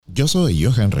Yo soy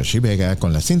Johan Rashi Vega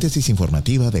con la síntesis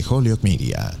informativa de Holyoke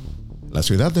Media. La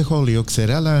ciudad de Holyoke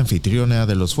será la anfitriona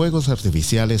de los fuegos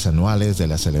artificiales anuales de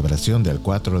la celebración del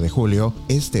 4 de julio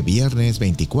este viernes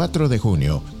 24 de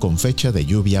junio, con fecha de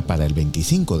lluvia para el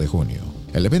 25 de junio.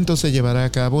 El evento se llevará a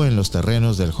cabo en los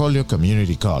terrenos del Holyoke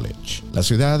Community College. La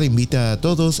ciudad invita a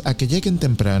todos a que lleguen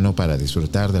temprano para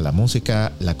disfrutar de la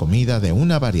música, la comida de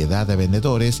una variedad de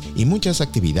vendedores y muchas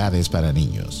actividades para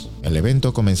niños. El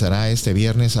evento comenzará este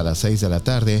viernes a las 6 de la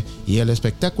tarde y el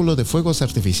espectáculo de fuegos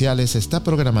artificiales está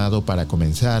programado para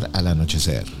comenzar al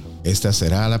anochecer. Esta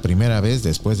será la primera vez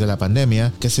después de la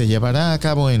pandemia que se llevará a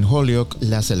cabo en Holyoke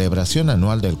la celebración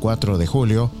anual del 4 de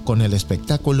julio con el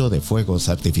espectáculo de fuegos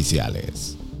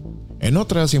artificiales. En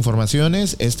otras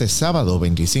informaciones, este sábado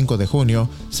 25 de junio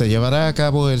se llevará a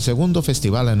cabo el segundo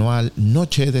festival anual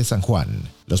Noche de San Juan.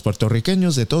 Los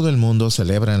puertorriqueños de todo el mundo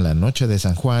celebran la Noche de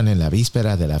San Juan en la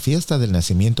víspera de la fiesta del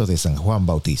nacimiento de San Juan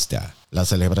Bautista. La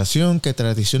celebración, que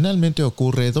tradicionalmente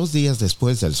ocurre 2 días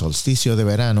después del solsticio de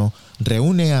verano,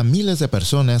 reúne a miles de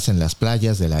personas en las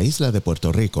playas de la isla de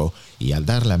Puerto Rico y al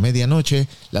dar la medianoche,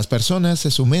 las personas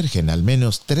se sumergen al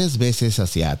menos 3 veces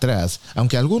hacia atrás,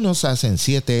 aunque algunos hacen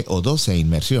 7 o 12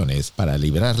 inmersiones para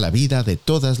librar la vida de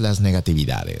todas las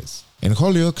negatividades. En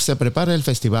Holyoke se prepara el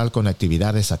festival con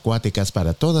actividades acuáticas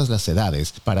para todas las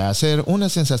edades para hacer una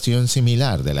sensación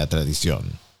similar de la tradición.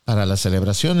 Para la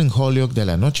celebración en Holyoke de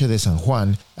la Noche de San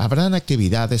Juan, habrán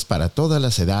actividades para todas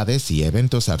las edades y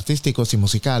eventos artísticos y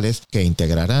musicales que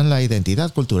integrarán la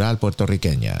identidad cultural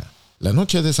puertorriqueña. La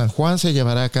Noche de San Juan se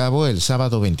llevará a cabo el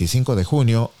sábado 25 de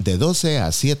junio de 12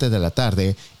 a 7 de la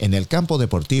tarde en el campo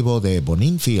deportivo de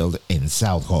Bonin Field en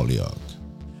South Holyoke.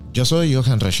 Yo soy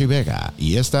Johan Rashi Vega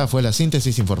y esta fue la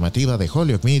síntesis informativa de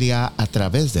Holyoke Media a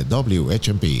través de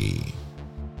WHMP.